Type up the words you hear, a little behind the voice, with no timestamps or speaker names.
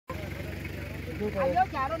The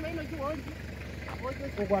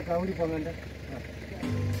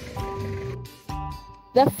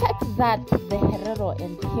fact that the Herero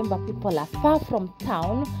and Himba people are far from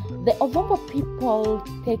town, the Ovambo people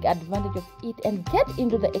take advantage of it and get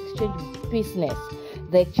into the exchange business.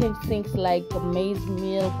 They exchange things like maize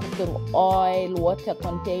meal, cooking oil, water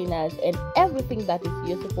containers, and everything that is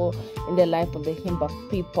useful in the life of the Himba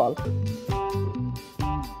people.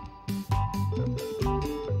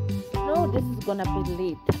 This is gonna be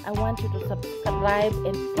lit. I want you to subscribe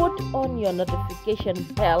and put on your notification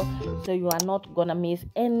bell so you are not gonna miss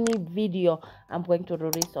any video I'm going to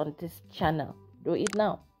release on this channel. Do it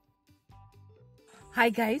now. Hi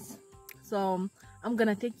guys, so I'm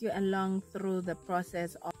gonna take you along through the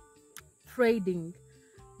process of trading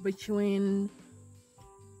between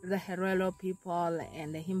the Herero people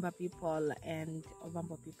and the Himba people and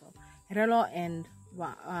Ovambo people. Herero and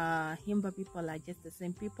Himba people are just the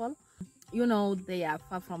same people. You know, they are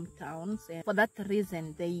far from towns, and for that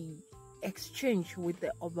reason they exchange with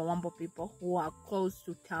the Ovambo people who are close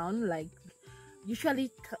to town. Like usually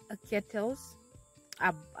cattle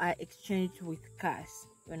are exchanged with cars,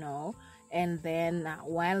 you know, and then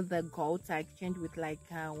while the goats are exchanged with like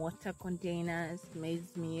water containers,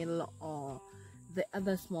 maize meal, or the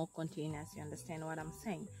other small containers. You understand what I'm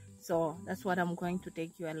saying? So that's what I'm going to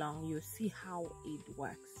take you along. You see how it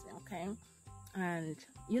works, okay? And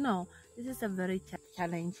you know, this is a very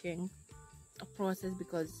challenging process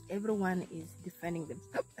because everyone is defending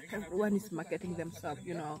themselves, everyone is marketing themselves,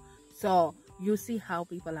 you know. So you see how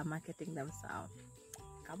people are marketing themselves.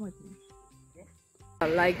 Come with me.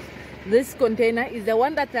 Like this container is the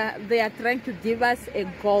one that they are trying to give us a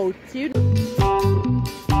goat, you know?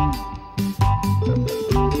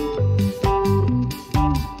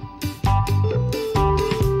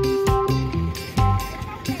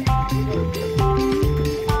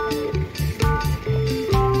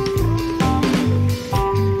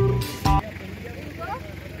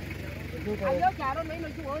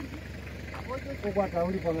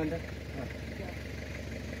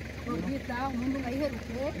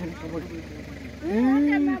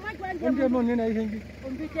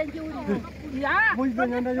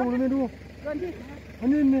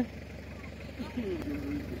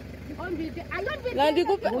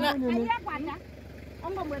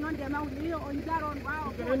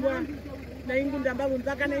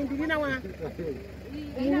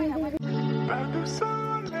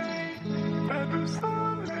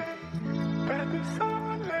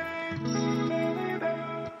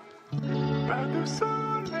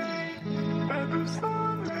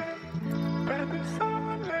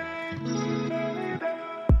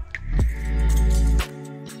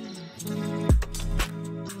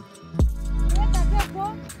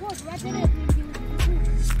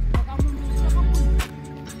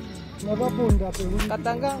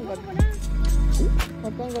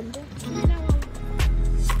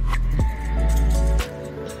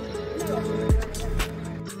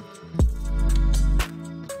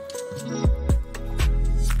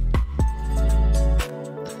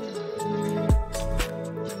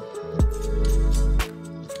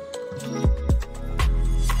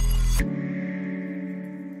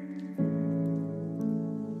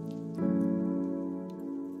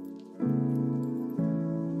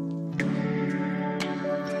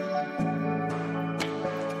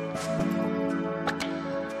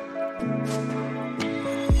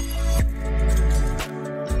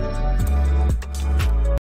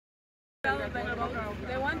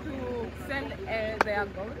 They want to sell their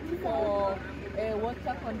goat for a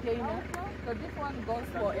water container. So this one goes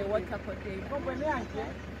for a water container.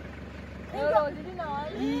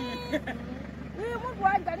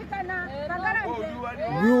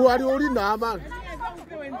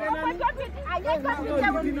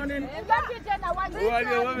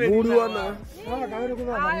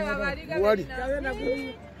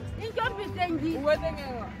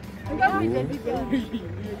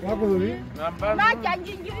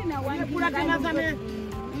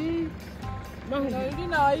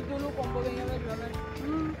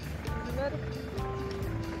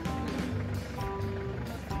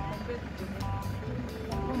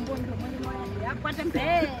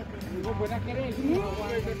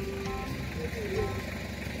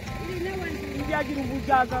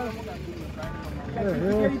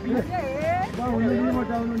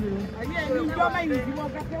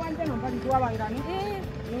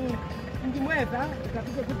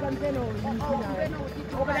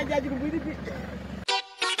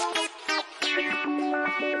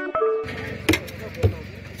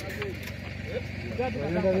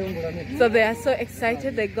 So they are so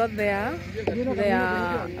excited. They got their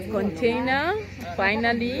container.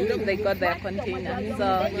 Finally, they got their container.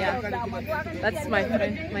 So yeah, that's my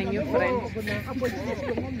friend, my new friend.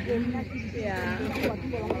 Yeah.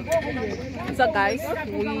 So guys,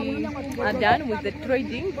 we are done with the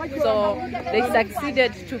trading. So they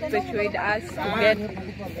succeeded to persuade us to get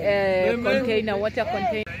a container, water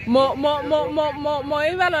container. Mo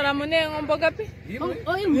ivala na mune ngombo gapi?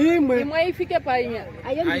 Imwe ifike pa inya.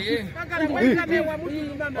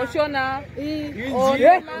 Oshona.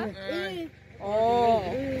 Oh,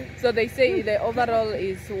 so they say the overall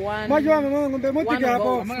is one boat,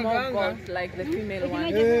 small boat, like the female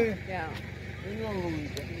one. Yeah.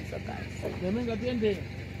 So guys.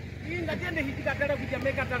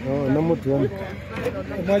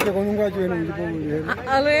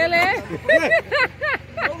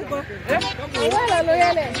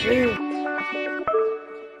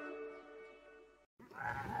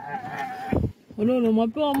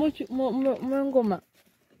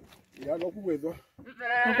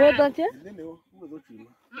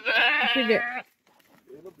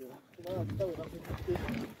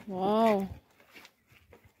 Wow.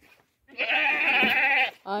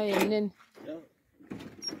 And then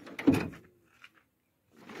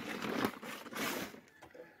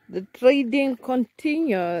the trading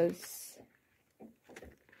continues.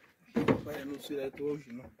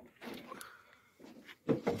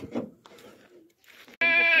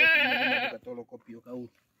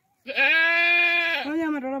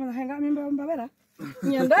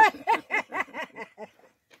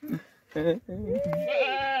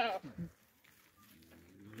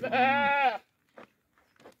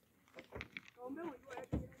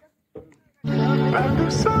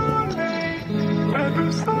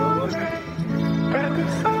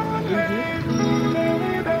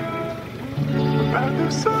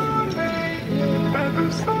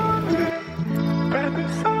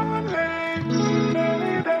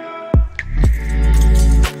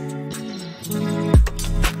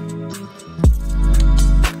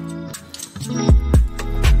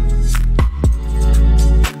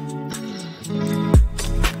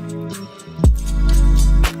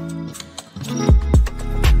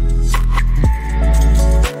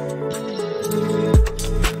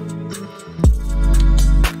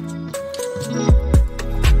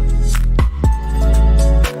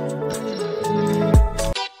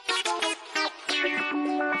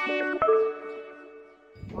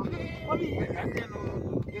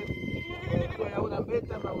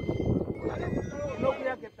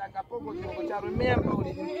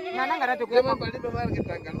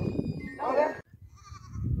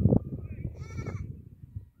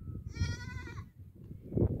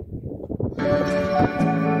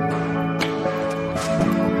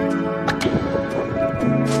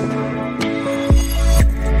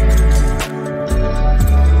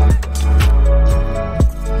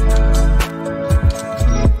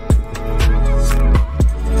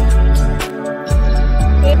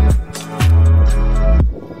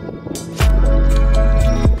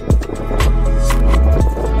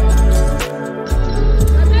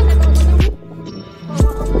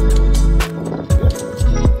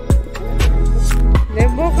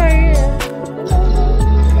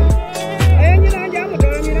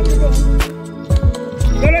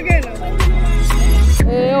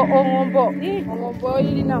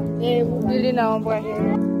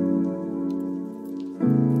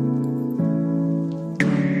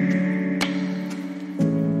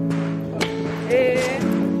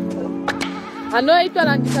 Ano ito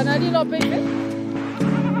lang sa nalilo baby?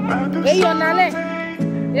 Yon nale.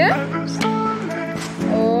 Yeah?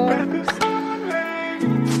 Oh.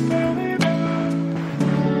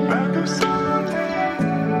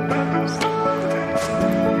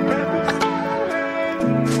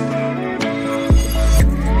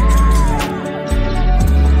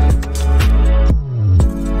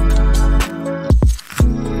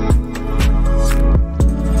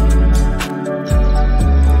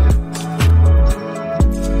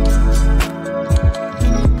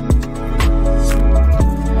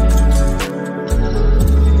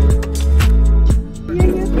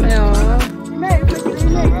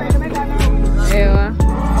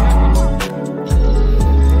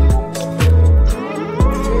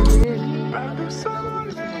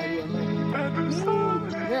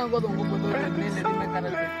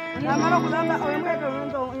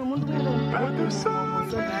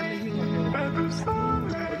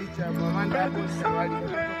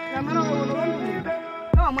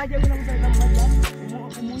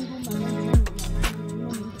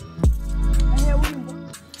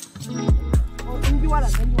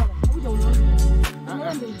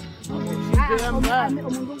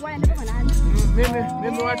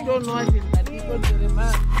 Mimi watono waje ndiko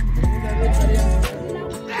tulema.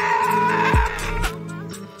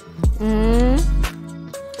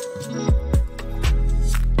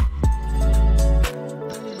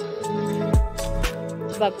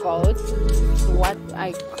 The goat, what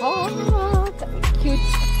I call cute,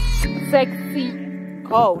 sexy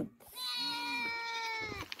goat.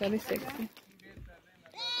 Very sexy.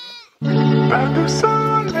 Badu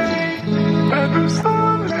soleil, badu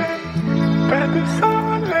soleil, badu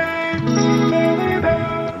soleil,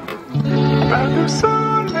 badu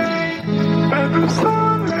soleil, badu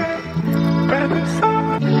soleil, badu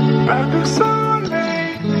soleil, badu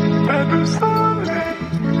soleil, badu soleil,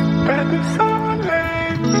 badu soleil,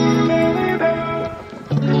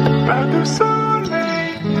 badu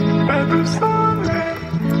soleil, badu soleil,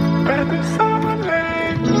 badu soleil.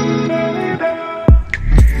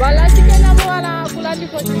 Wala chikena wala kulati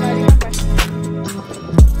kwa chimariwa.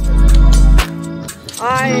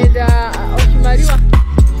 Aida ochimariwa.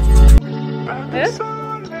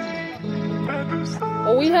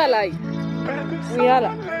 Oh, we halai. We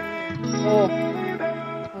hala. Oh.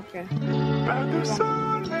 Okay.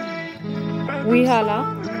 We hala.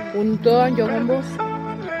 Unto njombo.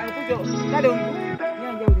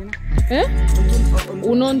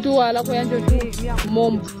 Unontu wala kwa yanjo tu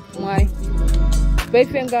mom mwai.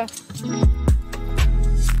 Befenga.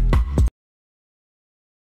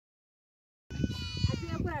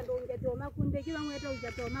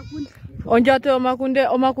 Onjato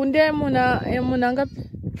omakunde muna ngapi?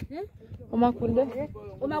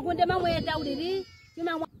 Omakunde mamweta uliri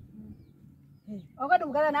kima Oka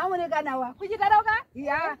ukala na mune kana wa kuchitaroka?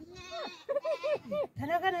 Yeah.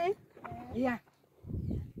 Taroka ne? Yeah.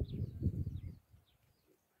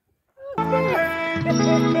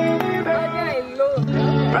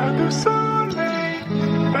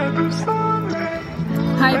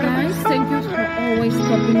 Hi guys, thank you for always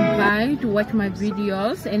stopping by to watch my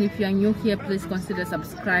videos, and if you are new here, please consider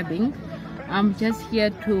subscribing. I'm just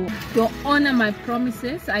here to honor my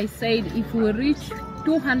promises. I said if we reach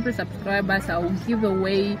 200 subscribers, I will give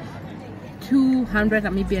away 200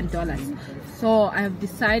 Namibian dollars. So I have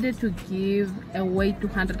decided to give away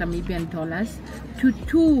 200 Namibian dollars to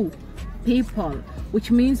 2 people,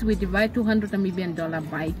 which means we divide 200 Namibian dollar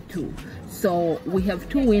by 2. So we have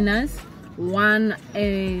 2 winners. One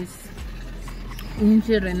is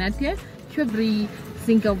Nje Renate. Every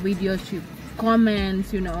single video she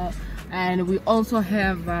comments, you know. And we also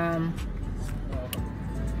have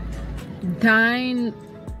Dine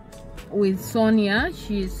with Sonia.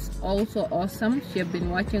 She's also awesome. She has been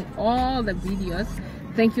watching all the videos.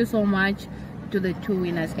 Thank you so much to the 2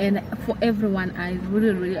 winners, and for everyone, I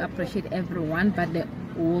really appreciate everyone, but there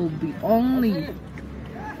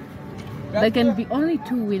can be only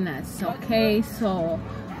 2 winners, okay? So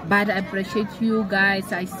but I appreciate you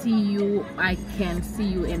guys. I see you, I can see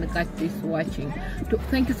you, and God is watching.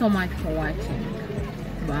 Thank you so much for watching.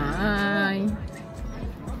 Bye.